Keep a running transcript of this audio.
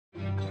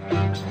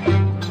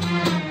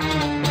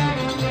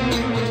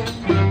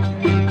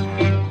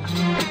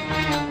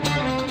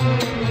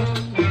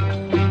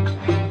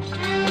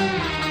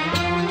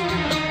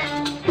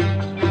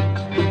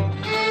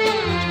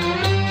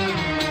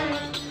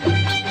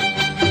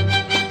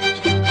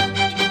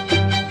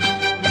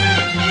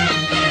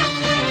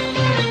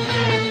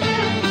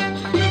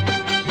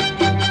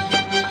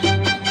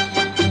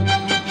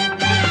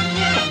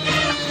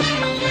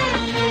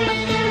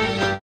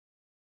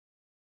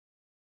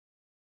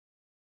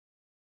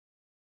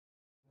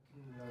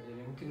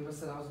ممكن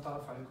بس انا عاوز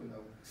اتعرف عليكم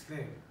الاول.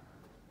 اسلام.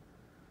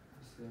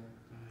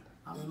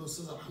 أنا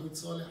الأستاذ عبد الحميد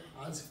صالح،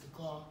 عازف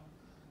إيقاع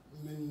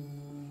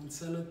من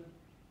سنة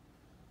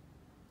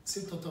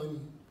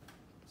 86.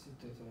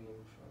 86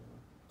 ما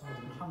شاء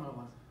الله. محمد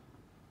ابو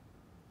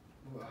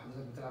عزة.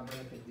 حضرتك بتلعب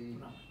بقالك قد ايه؟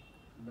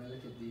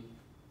 بقالك قد ايه؟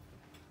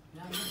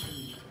 يعني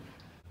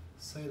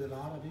السيد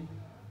العربي،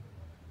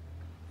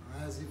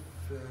 عازف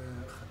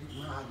خريج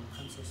معهد من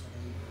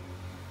 75.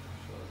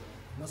 ما شاء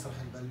الله.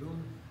 مسرح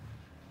البالون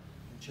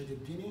الشادي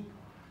الديني،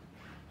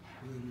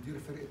 ومدير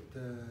فرقة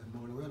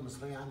المولوية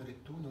المصرية عامر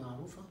التون،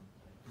 معروفة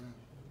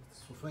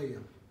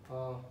الصوفية.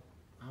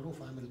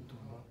 معروفة عامر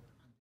التون.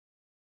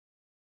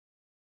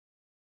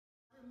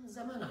 من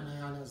زمان احنا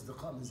يعني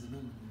أصدقاء من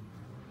زمان،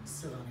 من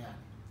الصغر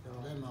يعني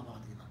دايما مع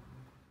بعضينا.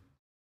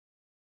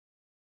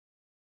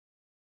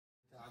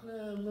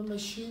 احنا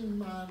ماشيين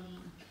مع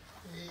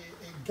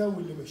الجو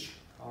اللي ماشي.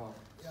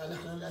 يعني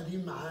احنا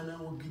القديم معانا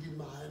والجديد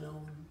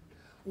معانا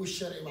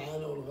والشرقي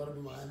معانا والغربي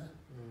معانا.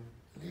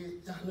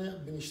 ليه؟ احنا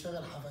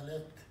بنشتغل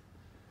حفلات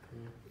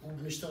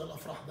وبنشتغل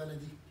افراح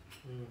بلدي.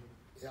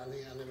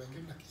 يعني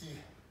بجيب لك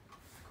ايه؟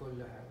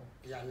 كل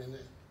حاجه. يعني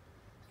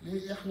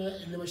ليه؟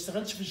 احنا اللي ما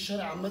اشتغلش في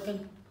الشارع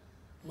عامه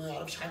ما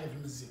يعرفش حاجه في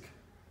المزيكا.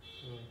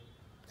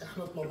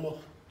 احنا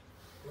اتمرمطنا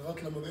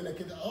لغايه لما بقينا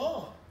كده.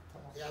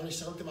 يعني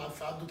اشتغلت مع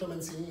في عبده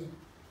 8 سنين،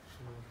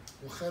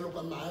 وخاله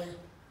كان معايا،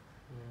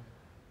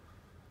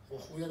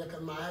 واخويا ده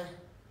كان معايا،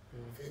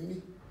 فاهمني؟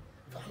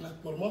 فاحنا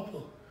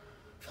اتمرمطنا،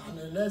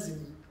 فاحنا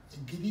لازم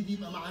الجديد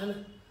يبقى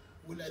معانا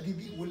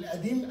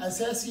والقديم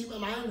اساسي يبقى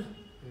معانا.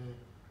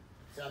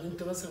 يعني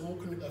انت مثلا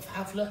ممكن نبقى في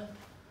حفله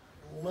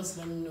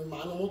ومثلا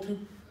معانا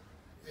مطرب،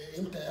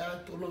 انت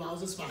قاعد تقول له انا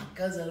عاوز اسمع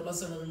كذا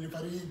مثلا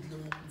لفريد،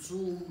 لام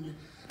كلثوم،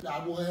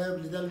 لعبد الوهاب،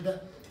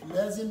 لده،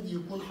 لازم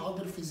يكون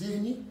حاضر في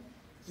ذهني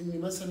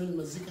ان مثلا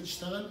المزيكا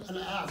تشتغل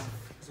انا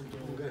اعزف. لازم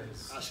تكون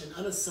جاهز عشان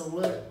انا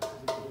السواق،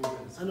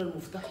 انا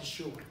المفتاح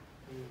الشغل.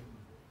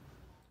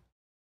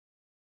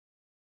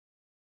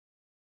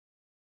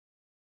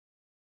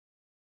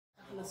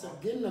 احنا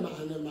سجلنا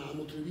مع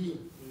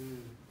مطربين.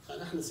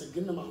 يعني احنا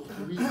سجلنا مع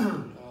مطربين.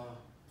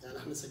 يعني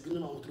احنا سجلنا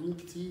مع مطربين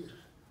كتير.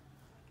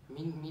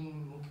 مين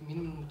من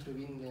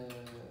المطربين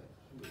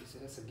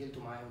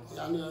سجلتوا معاهم؟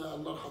 يعني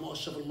الله يرحمه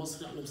الشاب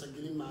المصري احنا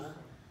مسجلين معاه،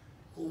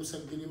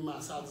 ومسجلين مع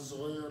سعد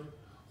الصغير،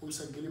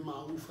 ومسجلين مع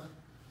اوفا،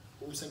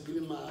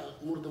 ومسجلين مع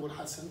مرد ابو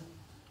الحسن،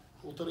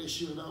 وطارق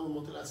الشيخ ده اول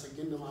ما طلع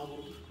سجلنا معاه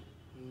برضه.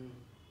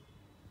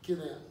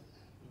 كده يعني.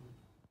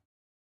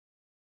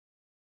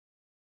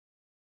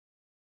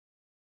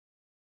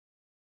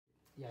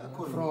 يعني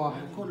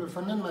افراح كل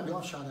الفنان ما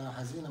بيقفش على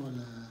حزينه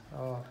ولا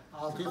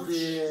عاطفي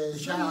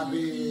مش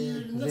شعبي.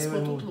 الناس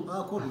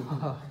بتطلب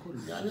كله.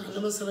 يعني احنا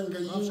مثلا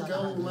جايين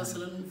جو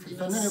مثلا في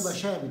الفنان يبقى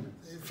شامل،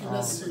 في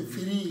ناس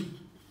فري،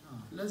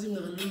 لازم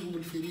نغني لهم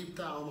الفري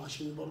بتاعهم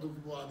عشان برضه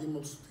بيبقوا قاعدين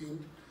مبسوطين،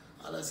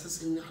 على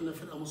اساس ان احنا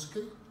فرقه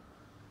موسيقيه،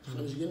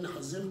 احنا مش جايين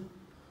نحزنهم.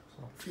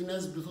 في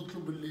ناس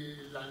بتطلب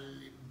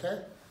اللي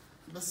ده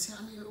بس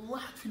يعني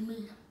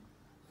 1%،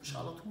 مش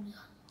على طول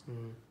يعني.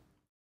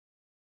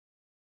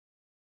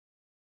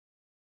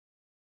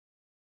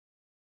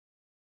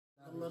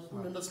 لما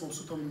تكون الناس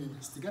مبسوطه مننا.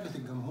 استجابه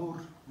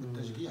الجمهور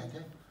والتشجيع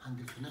ده عند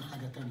الفنان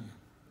حاجه ثانيه.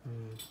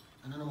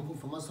 انا لما اكون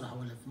في مسرح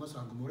ولا في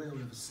مسرح الجمهوريه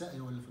ولا في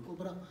الساقيه ولا في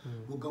الاوبرا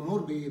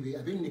والجمهور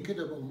بيقابلني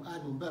كده بقوم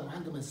قاعد منبهر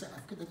وعندما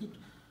يسقف كده دي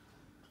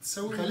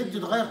تخليك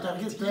تتغير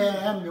تغيير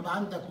تام، يبقى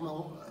عندك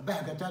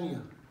بهجه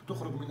ثانيه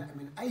بتخرج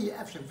من اي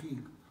قفشه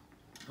فيك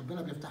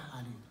ربنا بيفتحها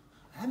عليك.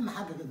 اهم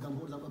حاجه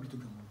الجمهور ده، مقابله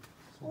الجمهور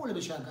هو اللي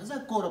بيشجع، زي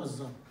الكوره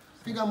بالظبط.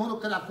 في جمهور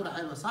بتلعب كوره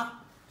حلوه صح؟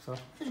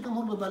 مفيش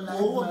جمهور بيبقى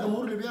لعيب. هو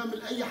الجمهور اللي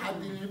بيعمل اي حد،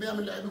 اللي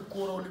بيعمل لعيب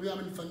الكوره واللي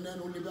بيعمل الفنان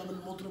واللي بيعمل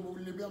المطرب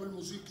واللي بيعمل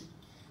الموسيقي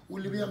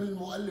واللي بيعمل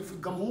المؤلف.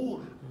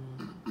 الجمهور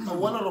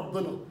اولا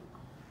ربنا،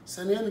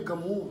 ثانيا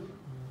الجمهور.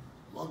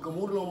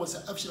 والجمهور لو ما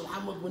سقفش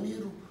لمحمد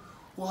منير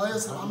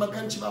وهيصرع ما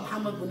كانش بقى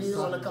محمد منير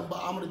ولا كان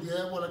بقى عمرو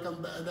دياب ولا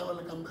كان بقى ده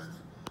ولا كان بقى ده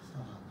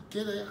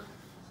كده يعني.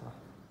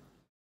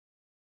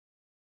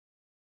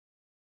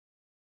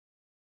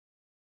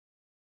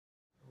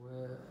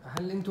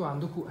 هل انتوا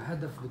عندكم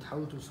هدف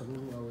بتحاولوا توصلوا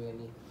له، او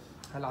يعني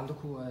هل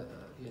عندكم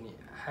يعني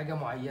حاجه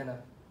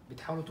معينه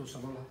بتحاولوا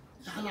توصلوا لها؟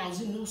 احنا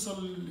عاوزين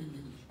نوصل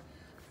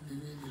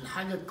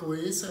للحاجه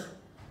الكويسه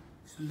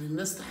اللي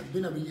الناس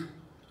تحبنا بيها.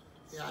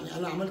 يعني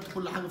انا عملت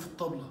كل حاجه في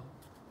الطبله،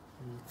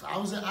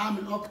 فعاوز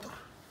اعمل اكتر.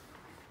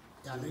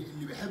 يعني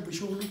اللي بيحب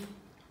شغله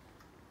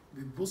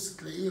بتبص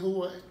تلاقيه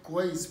هو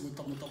كويس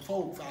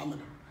متفوق في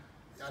عمله.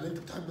 يعني انت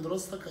بتحب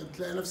دراستك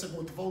هتلاقي نفسك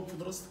متفوق في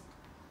دراستك.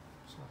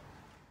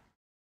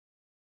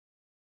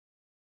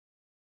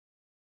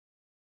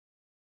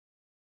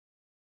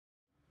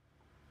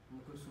 ام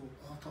كلثوم.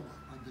 طبعا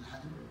عبد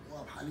الحليم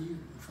وعبد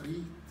الحليم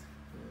وفريد.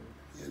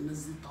 يعني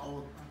الناس دي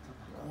بتعوض.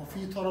 هو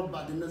في طرب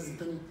بعد الناس دي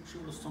تاني؟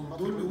 شغل الصنباط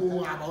دول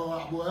وعبد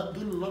الوهاب،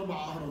 دول الاربع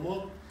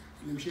اهرامات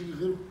اللي مش هيجي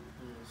غيرهم.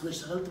 انا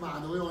اشتغلت مع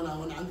عدويه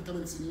وانا عندي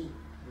 8 سنين.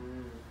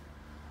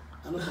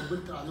 انا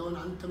طبلت العدويه وانا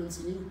عندي 8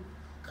 سنين.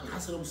 كان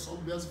حسن ابو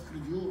الصعود بيعزف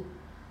كوريديون.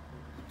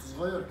 كنت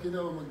صغير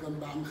كده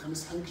جنب عم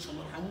خميس حنكش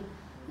الله يرحمه،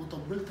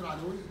 وطبلت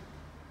العدويه.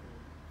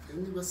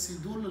 فاهمني؟ بس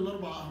دول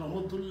الاربع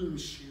اهرامات دول اللي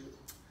مش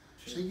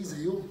هيجي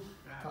زيهم.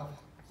 طبعا.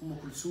 ام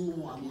كلثوم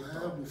وعبد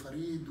الوهاب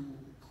وفريد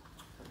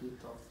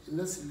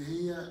الناس اللي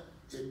هي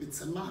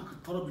بتسمعك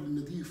الطرب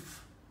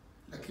النضيف،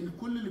 لكن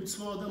كل اللي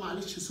بتسمعه ده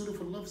معلش سوري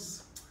في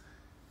اللفظ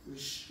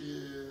مش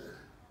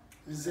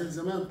زي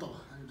زمان طبعا.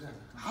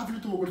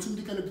 حفله ام كلثوم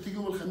دي كانت بتيجي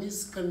يوم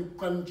الخميس،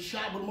 كان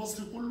الشعب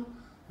المصري كله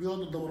بيقعد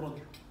قدام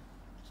الراديو.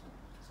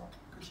 صح.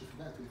 ما كانش في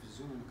بقى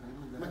تلفزيون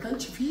والكلام ده.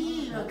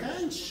 ما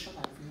كانش.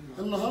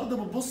 النهارده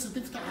بتبص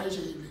تفتح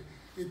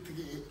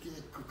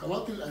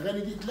قناه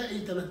الاغاني دي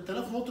تلاقي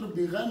 3000 مطرب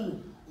بيغنوا،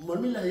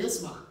 امال مين اللي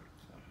هيسمع؟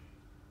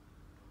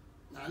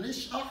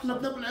 معلش احنا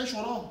بناكل عيش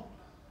وراهم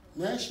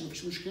ماشي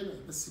مفيش مشكله،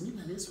 بس مين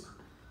اللي هيسمع؟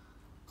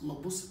 اما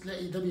تبص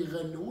تلاقي ده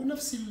بيغني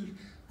ونفس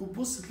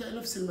بتبص تلاقي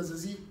نفس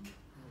المزازيك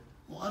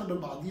مقاربه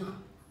لبعضيها،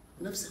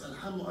 نفس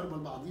الالحان مقاربه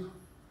لبعضيها.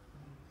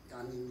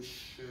 يعني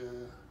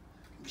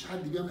مش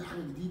حد بيعمل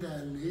حاجه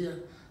جديده اللي هي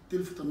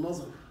تلفت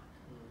النظر.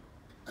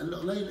 اللي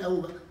قليل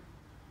قوي بقى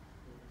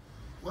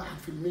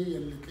 1%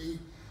 اللي تلاقيه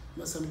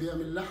مثلا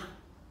بيعمل لحن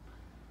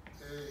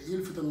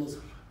يلفت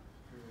النظر،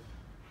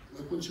 ما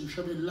يكونش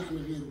مشابه للحن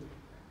غيره.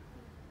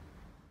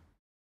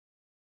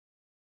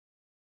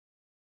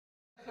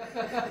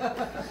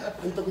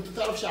 انت كنت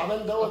تعرف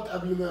شعبان دوت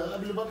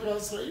قبل بكره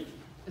اسرائيل؟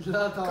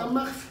 لا طبعا. كان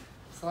مخفي.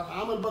 صح.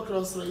 عمل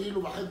بكره اسرائيل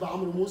وبحب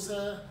عمرو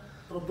موسى،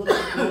 ربنا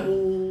يكرمه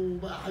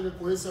وبقى حاجه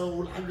كويسه،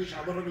 والحاج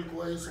شعبان راجل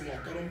كويس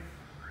ومحترم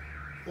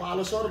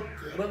وعلى شرط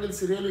راجل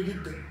سريالي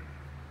جدا.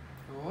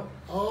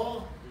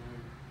 هو؟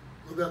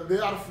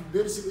 بيعرف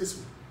بيرسم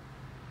اسمه.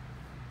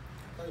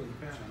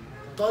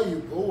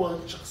 طيب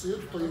هو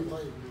شخصيته طيبه.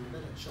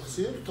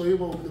 شخصيته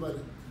طيبه وابن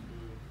بلد.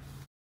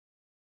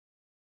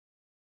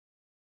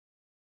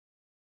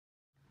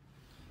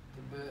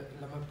 طب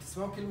لما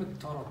بتسمعوا كلمة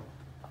طرب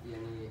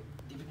يعني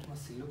دي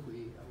بتمثل لكم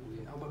ايه؟ او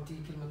يعني اول ما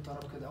بتيجي كلمة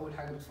طرب كده اول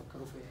حاجة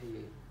بتفكروا فيها هي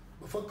ايه؟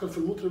 بفكر في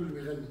المطرب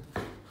اللي بيغني.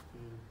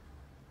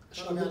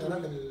 عشان يعني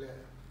راجل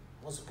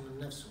واثق من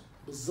نفسه.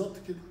 بالظبط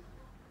كده.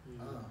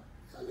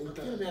 يعني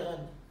انت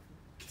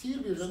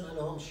كتير بيغني ما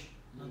لهمش.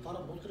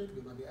 طرب مطرب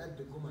بيبقى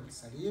بيقدم جمل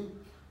سليم،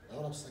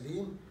 عرب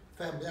سليم،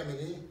 فاهم بيعمل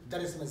ايه،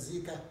 دارس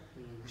مزيكا،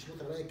 مش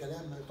مطرب اي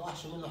كلام ما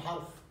يطلعش منه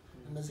حرف.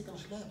 المزيكا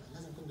مش لعبه،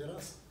 لازم يكون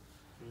دراسه.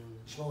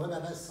 مش موهبه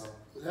بس.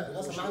 لا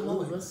دراسه مش مع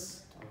الموهبه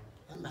بس.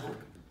 اهم حاجه.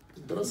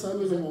 الدراسه اهم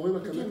من الموهبه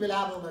كمان. كتير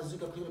بيلعبوا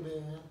مزيكا كتير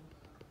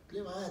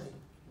تلاقيهم عادي.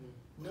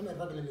 انما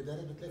الراجل اللي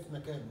دارس بتلاقيه في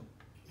مكانه.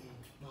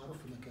 معروف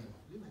في مكانه،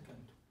 ليه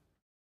مكانته.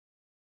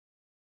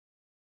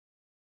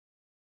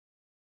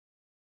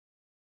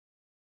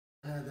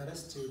 أنا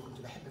درست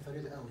كنت بحب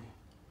فريد قوي.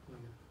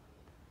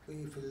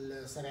 في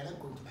السبعينات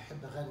كنت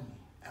بحب أغني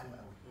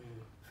قوي.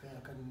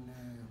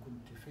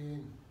 كنت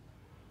فين؟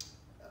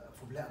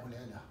 في بلاء أبو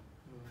العلا.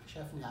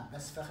 شافني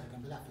عباس فخري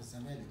كان بيلعب في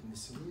الزمالك من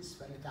السويس،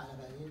 فقال لي تعالى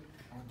بقى إيه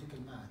أوديك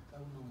المعهد.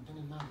 أول ما وداني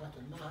المعهد رحت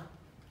المعهد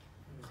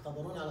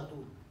اختبروني على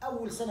طول.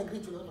 أول سنة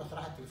جريت في الأردن رحت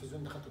رايح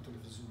التلفزيون، دخلت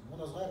التلفزيون.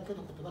 وأنا صغير كده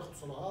كنت باخد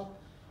صلاحات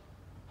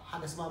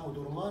حاجة اسمها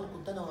مدورمان،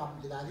 كنت أنا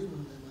وعبد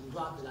العليم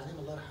ممدوح عبد العليم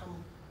الله يرحمه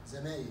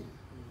زمايل.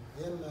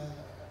 أيام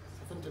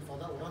سفينة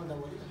الفضاء ورندا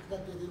وليد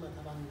الحاجات دي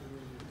طبعا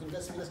يمكن ده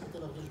في ناس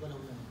كتير ما بياخدوش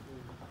بالهم منها.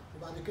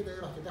 وبعد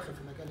كده رحت داخل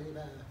في مجال ايه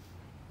بقى؟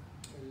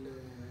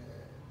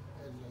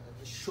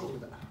 الشغل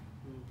بقى.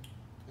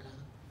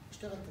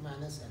 اشتغلت مع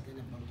ناس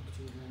اجانب برضه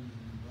كتير من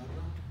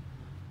بره،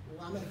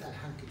 وعملت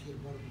الحان كتير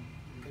برضه،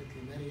 كانت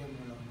لمريم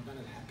ولا رمضان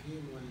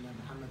الحكيم ولا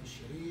محمد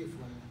الشريف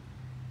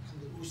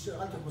ولا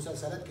واشتغلت في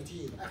مسلسلات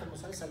كتير. اخر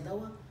مسلسل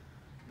دوت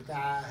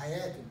بتاع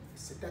هياتم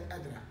الستات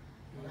قادره،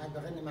 وانا قاعد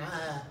بغني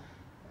معاها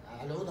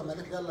على الهدى،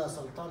 قالت لي يلا يا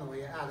سلطان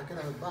وهي قاعده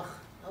كده بتبخ.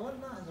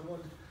 والله زي ما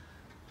قلت.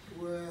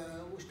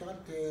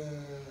 واشتغلت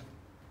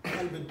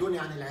قلب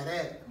الدنيا عن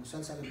العراق،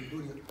 مسلسل قلب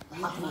الدنيا.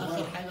 احنا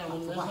اخر حاجه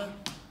عملناها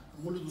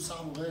مولد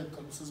وساعه مغيب،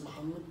 كان الاستاذ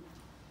محمد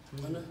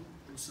وانا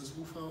والاستاذ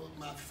اوفا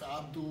مع في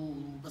عبده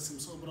وباسم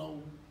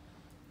صبرا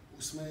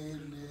واسمها ايه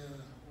اللي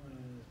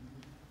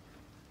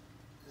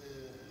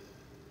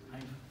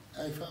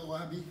هيفاء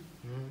وهبي.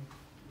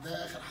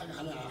 ده اخر حاجه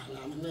احنا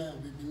عملناها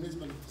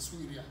بالنسبه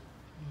للتصوير يعني.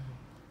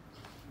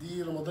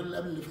 دي رمضان اللي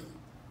قبل اللي فات.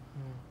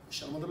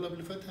 مش رمضان اللي قبل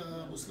اللي فات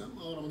يا ابو اسلام؟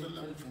 رمضان اللي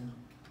قبل اللي فات،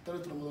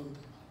 تالت رمضان ده.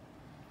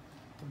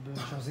 طب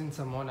مش عاوزين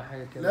تسمعونا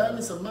حاجه كده؟ لا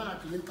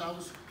نسمعك اللي انت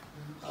عاوزه.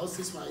 عاوز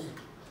تسمع ايه؟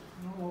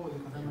 هو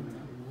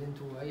اللي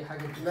انتوا اي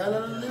حاجه.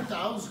 لا اللي انت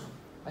عاوزه.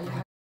 اي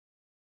حاجه.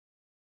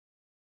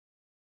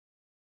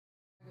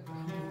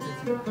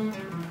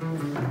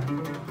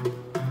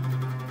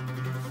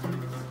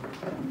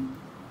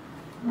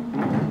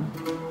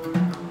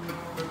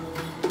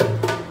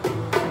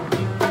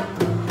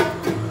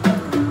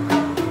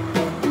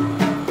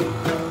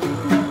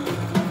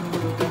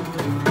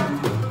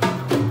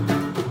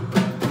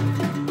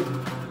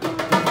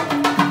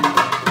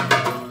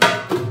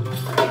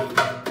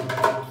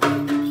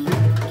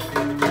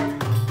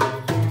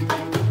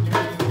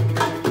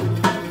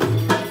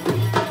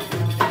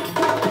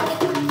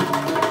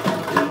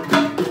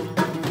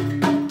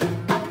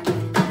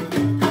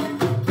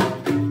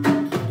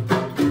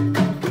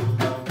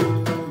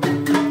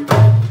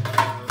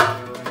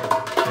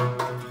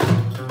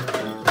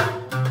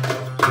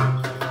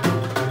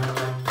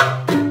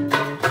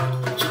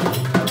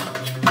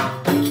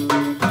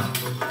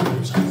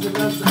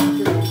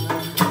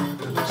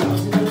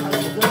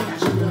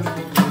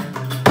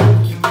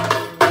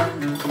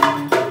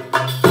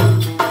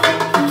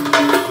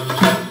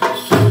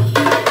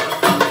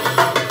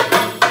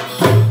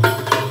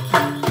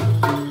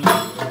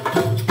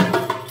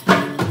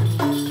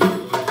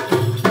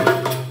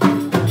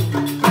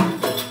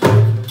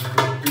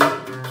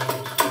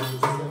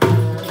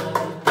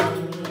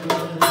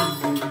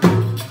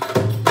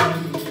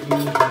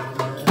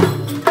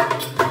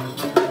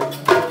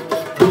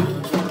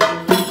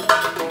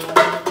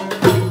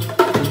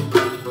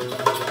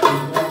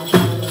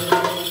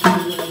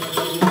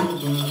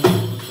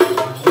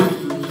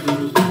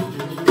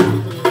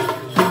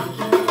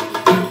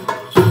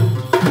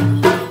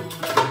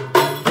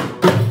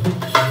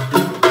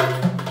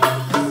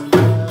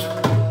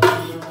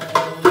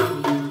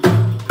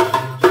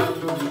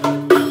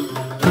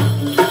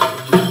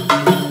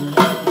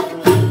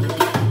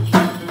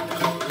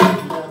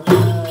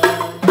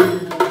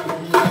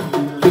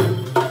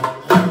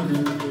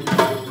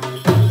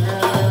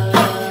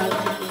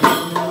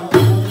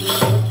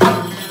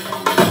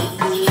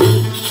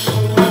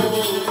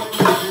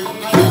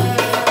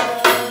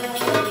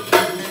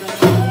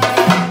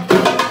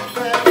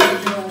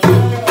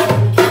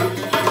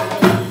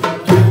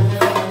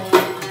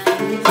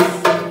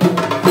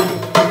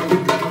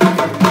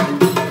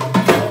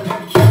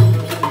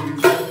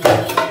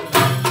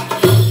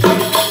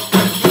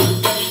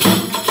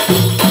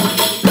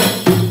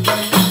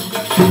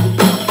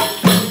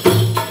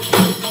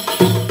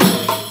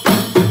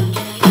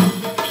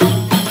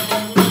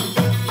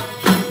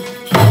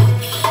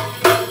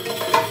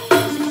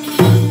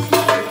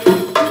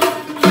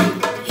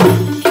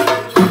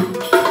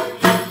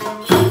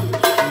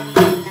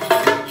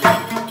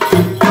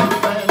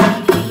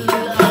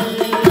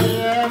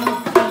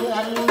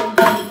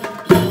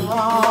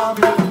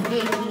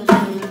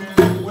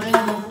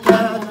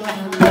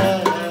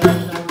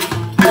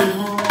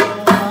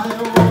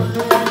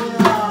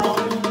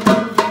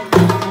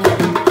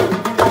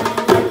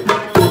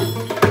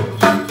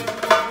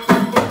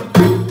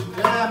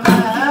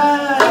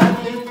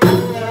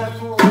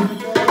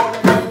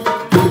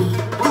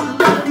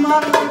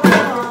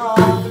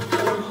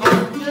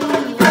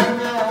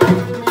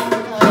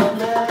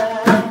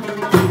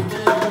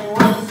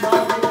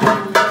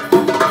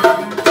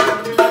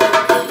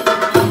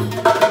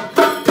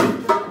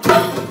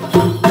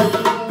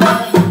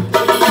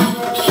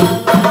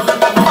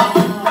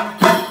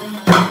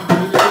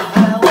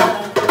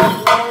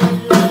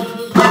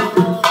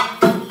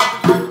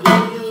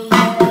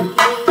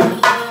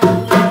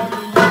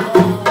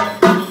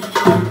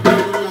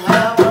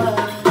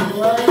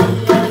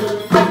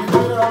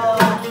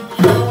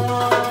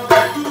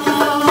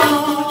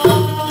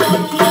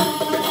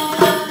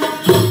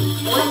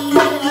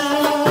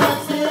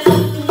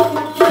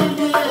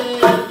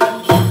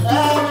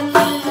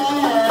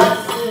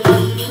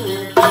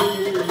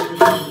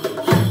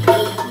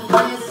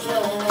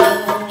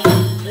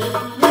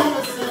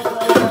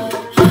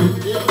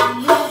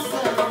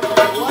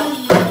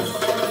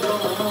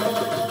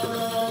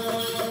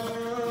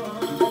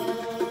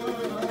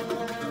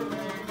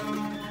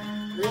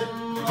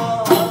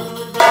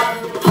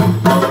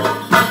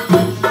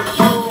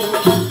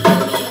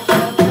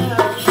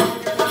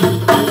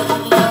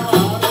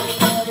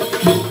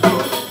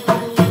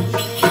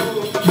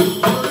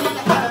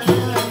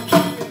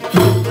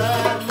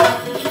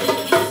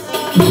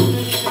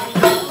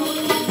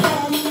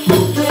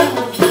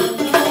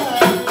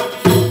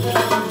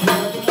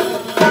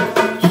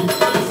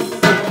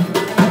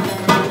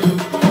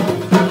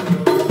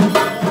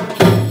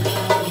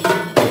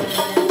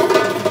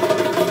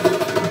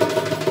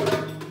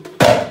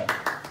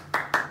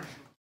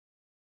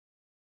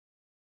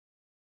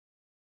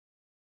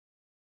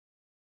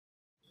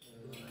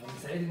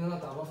 سعيد ان انا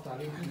اتعرفت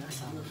عليكم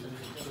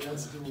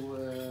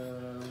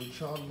وان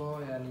شاء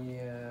الله يعني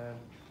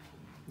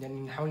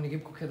يعني نحاول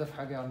نجيبكم كده في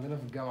حاجه عندنا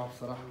في الجامعه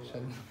بصراحه،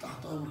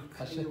 تحت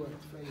امرك عشان اي وقت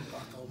في اي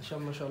تحت امرك. عشان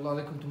ما شاء الله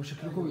عليكم انتم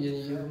مشاكلكم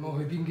يعني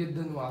موهوبين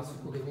جدا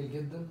وعزفكم جميل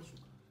جدا.